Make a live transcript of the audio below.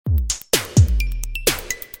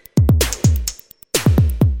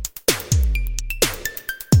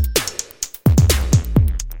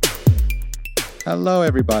Hello,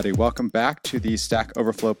 everybody. Welcome back to the Stack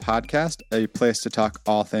Overflow podcast, a place to talk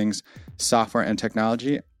all things software and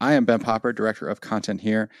technology. I am Ben Popper, Director of Content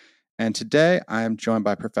here, and today I am joined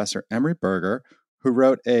by Professor Emery Berger, who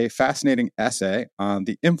wrote a fascinating essay on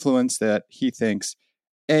the influence that he thinks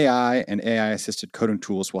AI and AI-assisted coding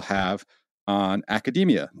tools will have on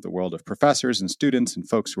academia, the world of professors and students and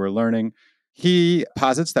folks who are learning. He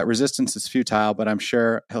posits that resistance is futile, but I'm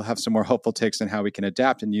sure he'll have some more hopeful takes on how we can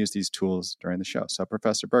adapt and use these tools during the show. So,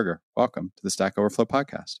 Professor Berger, welcome to the Stack Overflow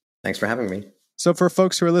podcast. Thanks for having me. So, for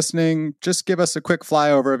folks who are listening, just give us a quick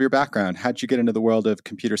flyover of your background. How'd you get into the world of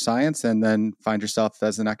computer science and then find yourself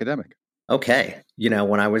as an academic? Okay.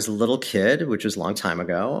 When I was a little kid, which was a long time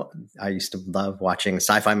ago, I used to love watching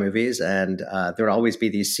sci-fi movies. And there would always be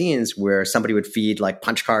these scenes where somebody would feed like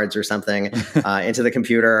punch cards or something into the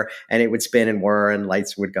computer, and it would spin and whir and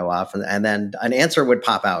lights would go off. And then an answer would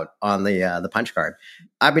pop out on the punch card.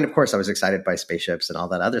 I mean, of course, I was excited by spaceships and all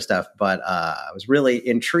that other stuff, but I was really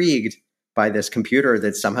intrigued by this computer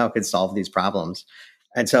that somehow could solve these problems.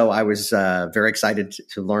 And so I was very excited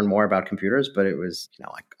to learn more about computers, but it was,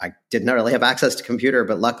 I did not really have access to computer,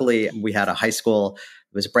 but luckily we had a high school,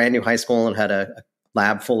 it was a brand new high school and had a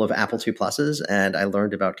lab full of Apple II pluses, and I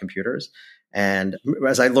learned about computers. And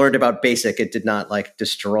as I learned about BASIC, it did not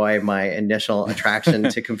destroy my initial attraction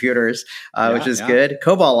to computers, which is good.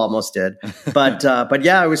 COBOL almost did, but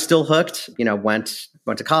yeah, I was still hooked. Went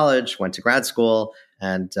to college, went to grad school,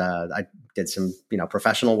 and I did some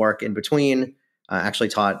professional work in between. Actually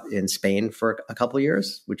taught in Spain for a couple of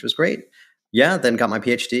years, which was great. Yeah, then got my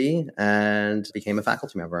PhD and became a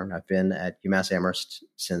faculty member. I've been at UMass Amherst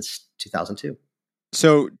since 2002.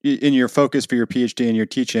 So in your focus for your PhD and your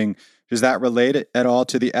teaching, does that relate at all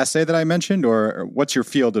to the essay that I mentioned, or what's your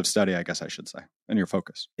field of study, I guess I should say, and your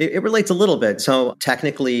focus? It relates a little bit. So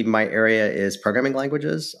technically, my area is programming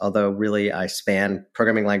languages, although really I span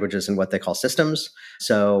programming languages and what they call systems.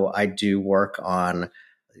 So I do work on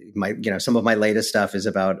some of my latest stuff is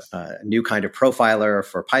about a new kind of profiler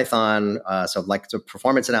for Python. So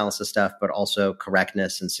performance analysis stuff, but also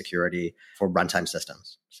correctness and security for runtime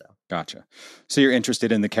systems. So gotcha. So you're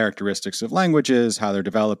interested in the characteristics of languages, how they're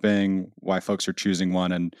developing, why folks are choosing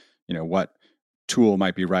one, and what tool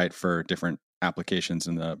might be right for different applications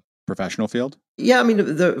in the professional field? Yeah, I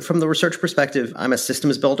mean, from the research perspective, I'm a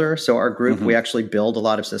systems builder. So our group, we actually build a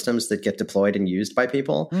lot of systems that get deployed and used by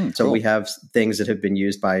people. So cool. We have things that have been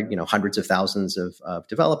used by, hundreds of thousands of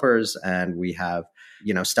developers. And we have,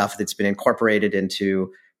 stuff that's been incorporated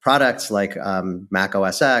into products like Mac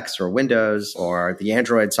OS X or Windows or the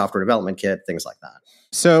Android software development kit, things like that.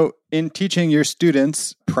 So in teaching your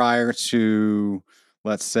students prior to,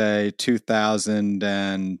 let's say,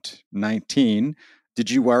 2019, did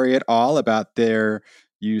you worry at all about their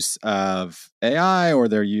use of AI or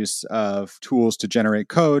their use of tools to generate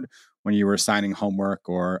code when you were assigning homework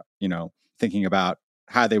or, thinking about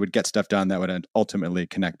how they would get stuff done that would ultimately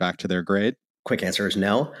connect back to their grade? Quick answer is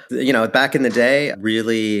no. Back in the day,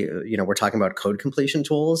 really, we're talking about code completion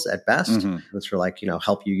tools at best. That's for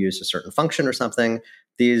help you use a certain function or something.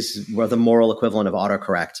 These were the moral equivalent of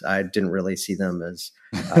autocorrect. I didn't really see them as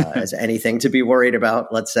anything to be worried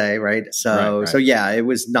about, let's say, right? So yeah, it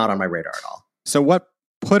was not on my radar at all. So what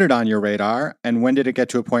put it on your radar, and when did it get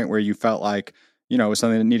to a point where you felt like, it was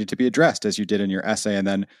something that needed to be addressed, as you did in your essay? And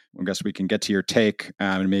then I guess we can get to your take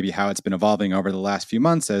and maybe how it's been evolving over the last few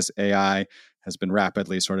months as AI has been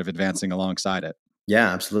rapidly sort of advancing alongside it.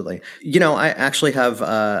 Yeah, absolutely. I actually have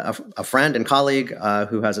a friend and colleague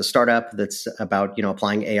who has a startup that's about,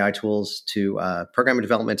 applying AI tools to programming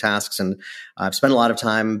development tasks. And I've spent a lot of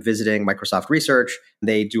time visiting Microsoft Research.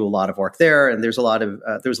 They do a lot of work there. And there's a lot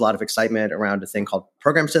of excitement around a thing called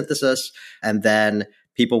program synthesis. And then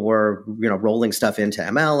people were, rolling stuff into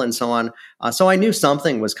ML and so on. So I knew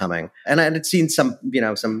something was coming, and I had seen some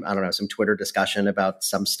Twitter discussion about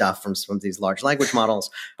some stuff from some of these large language models.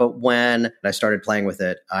 But when I started playing with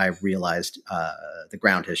it, I realized the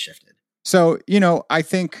ground has shifted. So, I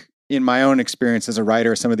think in my own experience as a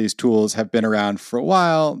writer, some of these tools have been around for a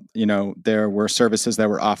while. There were services that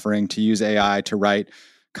were offering to use AI to write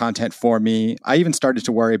content for me. I even started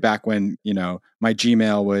to worry back when, my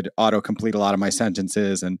Gmail would autocomplete a lot of my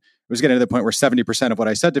sentences. And it was getting to the point where 70% of what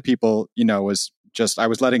I said to people, was just, I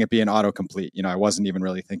was letting it be an autocomplete. I wasn't even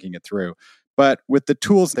really thinking it through. But with the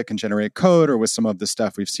tools that can generate code, or with some of the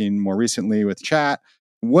stuff we've seen more recently with chat,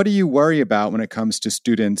 what do you worry about when it comes to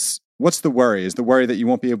students? What's the worry? Is the worry that you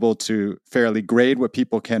won't be able to fairly grade what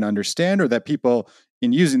people can understand, or that people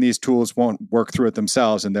in using these tools won't work through it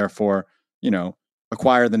themselves and therefore,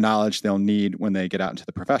 acquire the knowledge they'll need when they get out into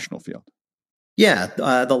the professional field? Yeah,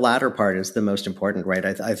 the latter part is the most important, right?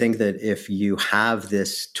 I think that if you have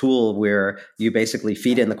this tool where you basically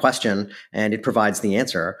feed in the question and it provides the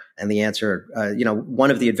answer, and the answer,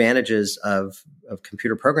 one of the advantages of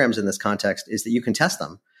computer programs in this context is that you can test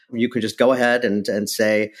them. You can just go ahead and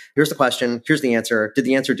say, here's the question, here's the answer. Did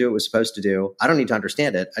the answer do what it was supposed to do? I don't need to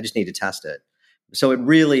understand it. I just need to test it. So it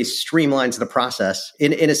really streamlines the process.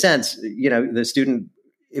 In a sense, the student,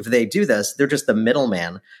 if they do this, they're just the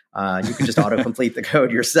middleman. You can just autocomplete the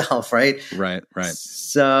code yourself, right? Right.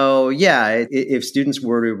 So yeah, if students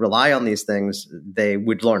were to rely on these things, they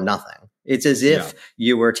would learn nothing. It's as if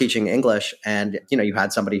you were teaching English and, you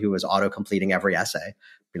had somebody who was auto-completing every essay.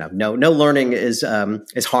 No learning is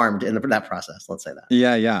harmed in that process. Let's say that.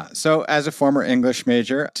 Yeah. So as a former English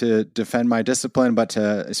major, to defend my discipline, but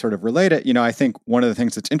to sort of relate it, I think one of the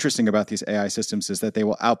things that's interesting about these AI systems is that they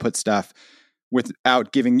will output stuff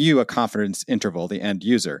without giving you a confidence interval, the end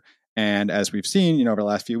user. And as we've seen, over the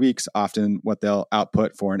last few weeks, often what they'll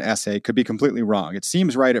output for an essay could be completely wrong. It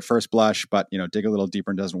seems right at first blush, but, dig a little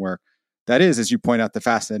deeper and doesn't work. That is, as you point out, the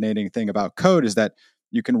fascinating thing about code is that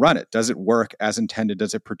you can run it. Does it work as intended?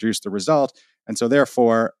 Does it produce the result? And so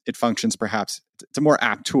therefore, it functions perhaps, it's a more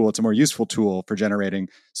apt tool, it's a more useful tool for generating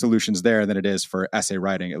solutions there than it is for essay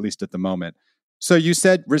writing, at least at the moment. So you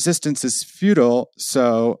said resistance is futile.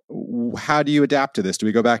 So how do you adapt to this? Do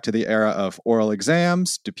we go back to the era of oral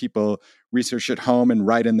exams? Do people research at home and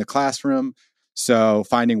write in the classroom? So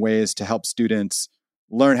finding ways to help students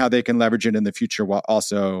learn how they can leverage it in the future while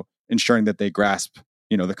also ensuring that they grasp,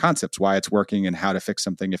 the concepts, why it's working and how to fix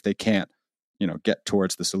something if they can't, get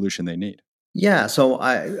towards the solution they need. Yeah. So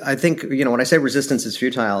I think, when I say resistance is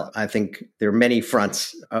futile, I think there are many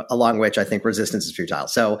fronts along which I think resistance is futile.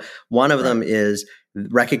 So one of them is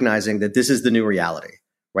recognizing that this is the new reality,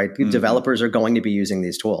 right? Mm-hmm. Developers are going to be using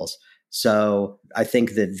these tools. So I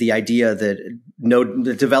think that the idea that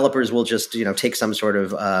the developers will just, take some sort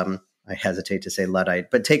of, I hesitate to say Luddite,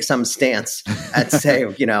 but take some stance at say,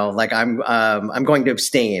 like I'm going to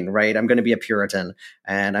abstain, right? I'm going to be a Puritan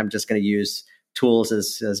and I'm just going to use tools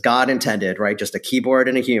as God intended, right? Just a keyboard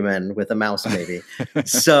and a human with a mouse, maybe.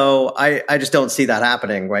 So I just don't see that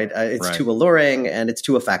happening, right? It's too alluring and it's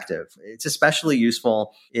too effective. It's especially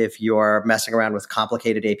useful if you're messing around with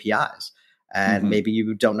complicated APIs. And maybe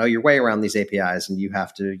you don't know your way around these APIs and you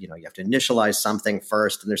have to initialize something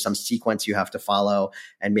first and there's some sequence you have to follow.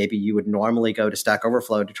 And maybe you would normally go to Stack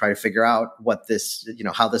Overflow to try to figure out what this,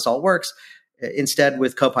 how this all works. Instead,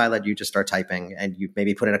 with Copilot, you just start typing and you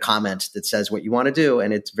maybe put in a comment that says what you want to do.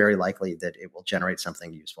 And it's very likely that it will generate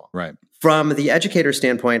something useful. Right. From the educator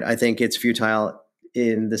standpoint, I think it's futile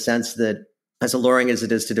in the sense that as alluring as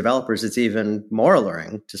it is to developers, it's even more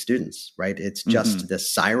alluring to students, right? It's just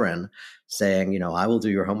this siren saying, I will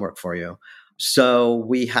do your homework for you. So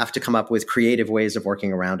we have to come up with creative ways of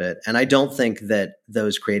working around it. And I don't think that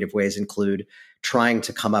those creative ways include trying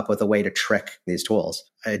to come up with a way to trick these tools.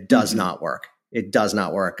 It does not work. It does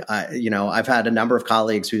not work. I've had a number of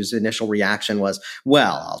colleagues whose initial reaction was,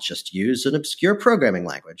 well, I'll just use an obscure programming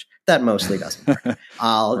language. That mostly doesn't work.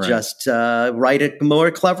 I'll just write a more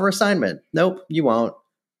clever assignment. Nope, you won't.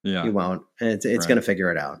 Yeah. You won't. It's going to figure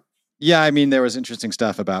it out. Yeah, I mean, there was interesting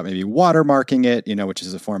stuff about maybe watermarking it, which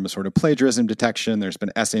is a form of sort of plagiarism detection. There's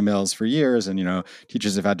been essay mills for years, and,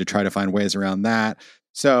 teachers have had to try to find ways around that.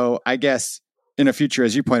 So I guess in a future,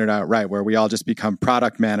 as you pointed out, right, where we all just become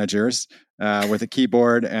product managers with a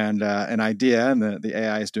keyboard and an idea, and the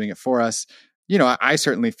AI is doing it for us. I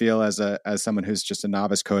certainly feel as someone who's just a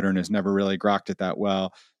novice coder and has never really grokked it that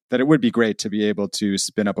well, that it would be great to be able to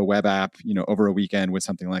spin up a web app, over a weekend with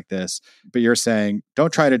something like this. But you're saying,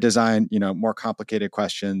 don't try to design, more complicated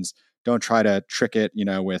questions. Don't try to trick it,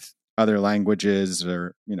 with other languages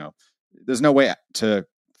or, there's no way to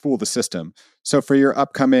fool the system. So for your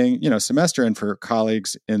upcoming, semester and for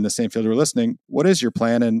colleagues in the same field who are listening, what is your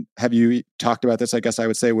plan? And have you talked about this, I guess I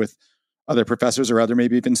would say, with other professors or other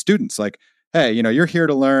maybe even students? Like, hey, you're here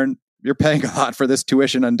to learn. You're paying a lot for this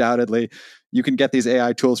tuition, undoubtedly. You can get these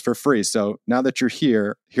AI tools for free. So now that you're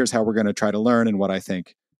here, here's how we're going to try to learn and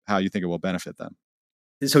how you think it will benefit them.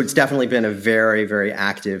 So it's definitely been a very, very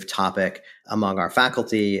active topic among our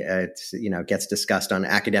faculty. It's, gets discussed on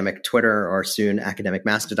academic Twitter or soon academic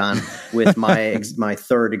Mastodon with my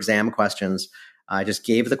third exam questions. I just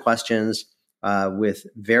gave the questions with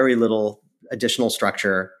very little additional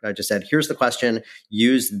structure. I just said, here's the question,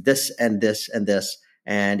 use this and this and this.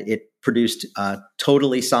 And it produced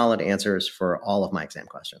totally solid answers for all of my exam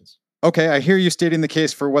questions. Okay, I hear you stating the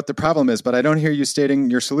case for what the problem is, but I don't hear you stating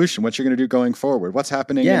your solution, what you're going to do going forward. What's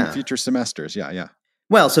happening in future semesters? Yeah.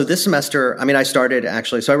 Well, so this semester, I mean, I started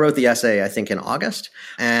actually. So I wrote the essay, I think, in August,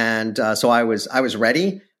 and so I was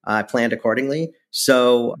ready. I planned accordingly.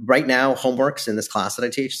 So right now, homeworks in this class that I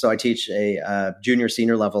teach. So I teach a junior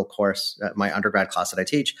senior level course. My undergrad class that I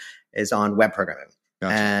teach is on web programming,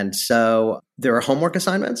 Gotcha. and so there are homework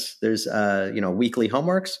assignments. There's weekly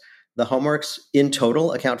homeworks. The homeworks in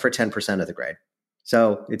total account for 10% of the grade.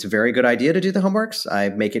 So it's a very good idea to do the homeworks. I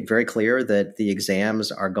make it very clear that the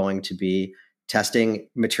exams are going to be testing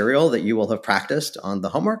material that you will have practiced on the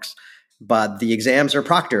homeworks, but the exams are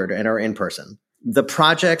proctored and are in person. The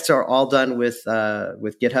projects are all done with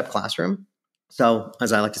GitHub Classroom. So,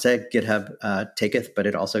 as I like to say, GitHub taketh, but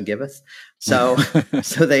it also giveth. So,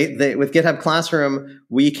 they with GitHub Classroom,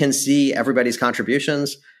 we can see everybody's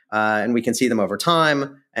contributions, and we can see them over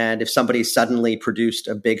time. And if somebody suddenly produced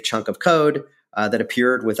a big chunk of code that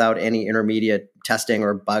appeared without any intermediate testing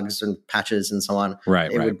or bugs and patches and so on,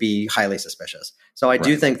 it would be highly suspicious. So I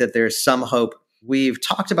do think that there's some hope. We've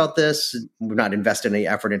talked about this. We've not invested any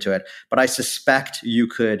effort into it, but I suspect you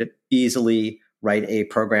could easily write a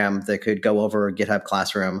program that could go over GitHub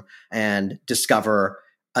Classroom and discover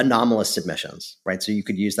anomalous submissions, right? So you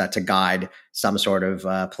could use that to guide some sort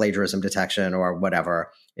of plagiarism detection or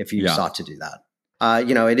whatever if you sought to do that.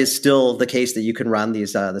 It is still the case that you can run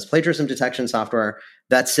this plagiarism detection software.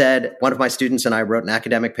 That said, one of my students and I wrote an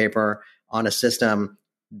academic paper on a system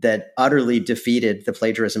that utterly defeated the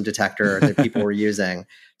plagiarism detector that people were using.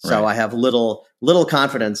 So I have little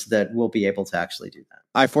confidence that we'll be able to actually do that.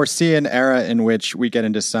 I foresee an era in which we get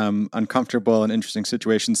into some uncomfortable and interesting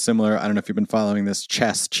situations similar. I don't know if you've been following this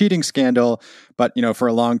chess cheating scandal, but for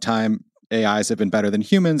a long time, AIs have been better than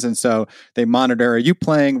humans. And so they monitor, are you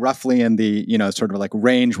playing roughly in the, sort of like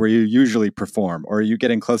range where you usually perform, or are you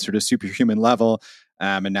getting closer to superhuman level?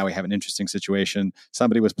 And now we have an interesting situation.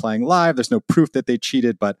 Somebody was playing live. There's no proof that they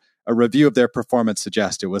cheated, but a review of their performance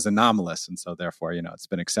suggests it was anomalous. And so therefore, it's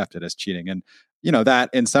been accepted as cheating. And, that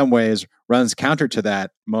in some ways runs counter to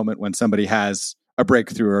that moment when somebody has a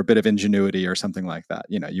breakthrough or a bit of ingenuity or something like that.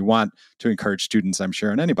 You want to encourage students, I'm sure,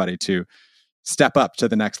 and anybody to step up to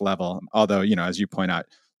the next level. Although, as you point out,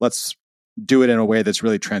 let's do it in a way that's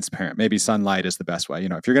really transparent. Maybe Sunlight is the best way.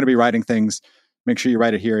 If you're going to be writing things, make sure you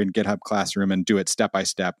write it here in GitHub Classroom and do it step by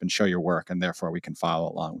step and show your work. And therefore we can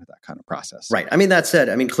follow along with that kind of process. Right. I mean, that said,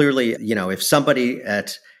 clearly, if somebody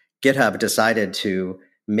at GitHub decided to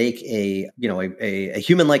make a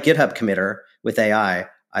human-like GitHub committer with AI,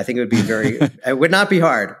 I think it would be it would not be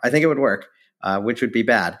hard. I think it would work. Which would be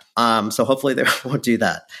bad. So hopefully they won't do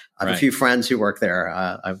that. I have a few friends who work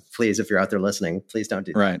there. Please, if you're out there listening, please don't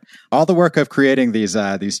do that. Right. All the work of creating these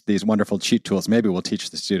wonderful cheat tools, maybe we'll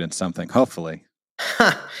teach the students something, hopefully.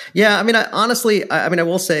 Yeah. I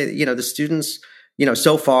will say, the students,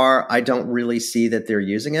 so far, I don't really see that they're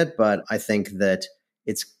using it, but I think that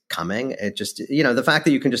it's coming. It just, the fact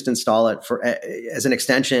that you can just install it as an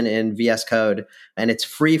extension in VS Code and it's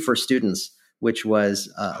free for students, which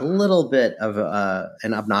was a little bit of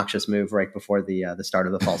an obnoxious move right before the start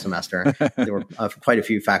of the fall semester. There were quite a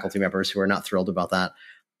few faculty members who were not thrilled about that.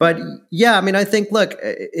 But yeah, I think, look,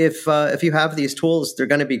 if you have these tools, they're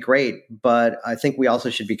going to be great. But I think we also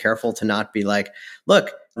should be careful to not be like,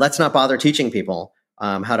 look, let's not bother teaching people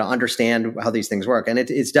how to understand how these things work. And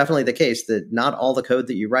it's definitely the case that not all the code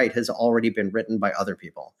that you write has already been written by other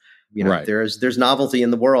people. There's novelty in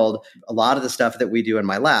the world. A lot of the stuff that we do in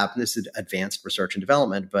my lab, and this is advanced research and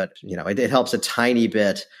development, but it helps a tiny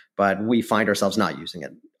bit, but we find ourselves not using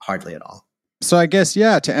it hardly at all. So I guess,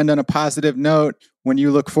 to end on a positive note, when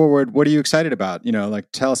you look forward, what are you excited about?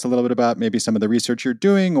 Tell us a little bit about maybe some of the research you're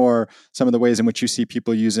doing or some of the ways in which you see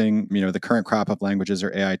people using, the current crop of languages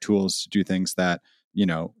or AI tools to do things that,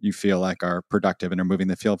 you feel like are productive and are moving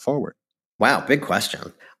the field forward. Wow, big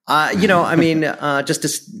question.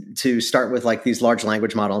 Just to start with like these large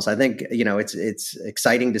language models, I think, it's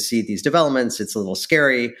exciting to see these developments. It's a little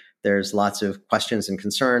scary. There's lots of questions and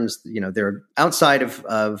concerns. They're outside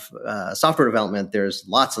of software development. There's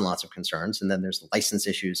lots and lots of concerns. And then there's license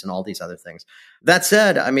issues and all these other things. That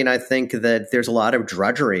said, I think that there's a lot of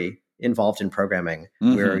drudgery involved in programming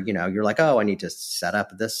where, you're like, oh, I need to set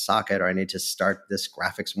up this socket or I need to start this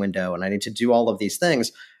graphics window and I need to do all of these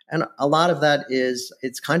things. And a lot of that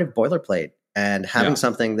it's kind of boilerplate and having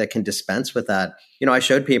something that can dispense with that. I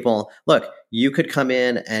showed people, look, you could come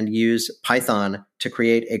in and use Python to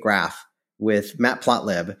create a graph with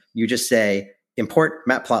matplotlib. You just say, import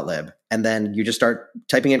matplotlib, and then you just start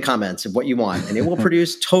typing in comments of what you want, and it will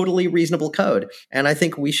produce totally reasonable code. And I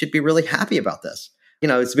think we should be really happy about this.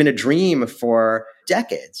 It's been a dream for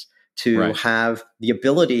decades to have the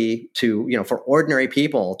ability to, for ordinary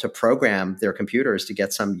people to program their computers to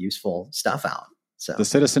get some useful stuff out. So the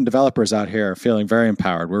citizen developers out here are feeling very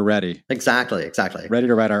empowered. We're ready. Exactly. Ready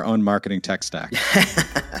to write our own marketing tech stack.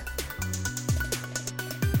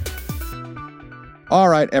 All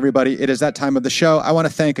right, everybody, it is that time of the show. I want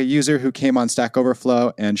to thank a user who came on Stack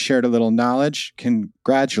Overflow and shared a little knowledge.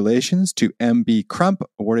 Congratulations to MB Crump,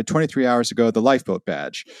 awarded 23 hours ago the Lifeboat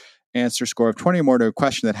Badge. Answer score of 20 or more to a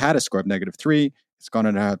question that had a score of -3. It's gone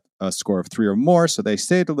to have a score of 3 or more, so they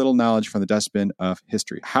saved a little knowledge from the dustbin of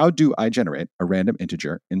history. How do I generate a random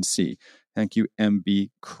integer in C? Thank you,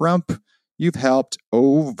 MB Crump. You've helped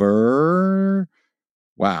over...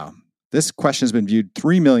 Wow. This question has been viewed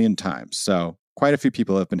 3 million times, so quite a few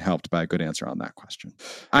people have been helped by a good answer on that question.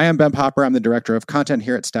 I am Ben Popper. I'm the director of content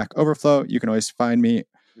here at Stack Overflow. You can always find me.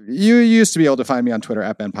 You used to be able to find me on Twitter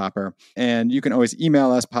at Ben Popper. And you can always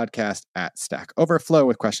email us podcast at Stack Overflow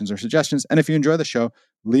with questions or suggestions. And if you enjoy the show,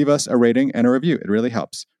 leave us a rating and a review. It really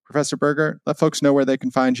helps. Professor Berger, let folks know where they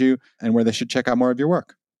can find you and where they should check out more of your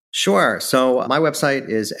work. Sure. So my website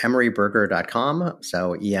is emeryberger.com.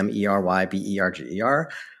 So EMERYBERGER.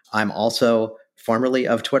 I'm also formerly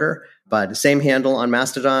of Twitter, but same handle on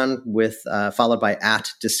Mastodon with followed by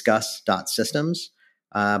 @discuss.systems.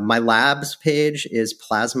 My labs page is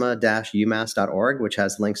plasma-umass.org, which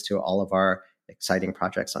has links to all of our exciting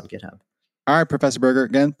projects on GitHub. All right, Professor Berger,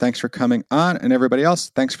 again, thanks for coming on. And everybody else,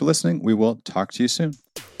 thanks for listening. We will talk to you soon.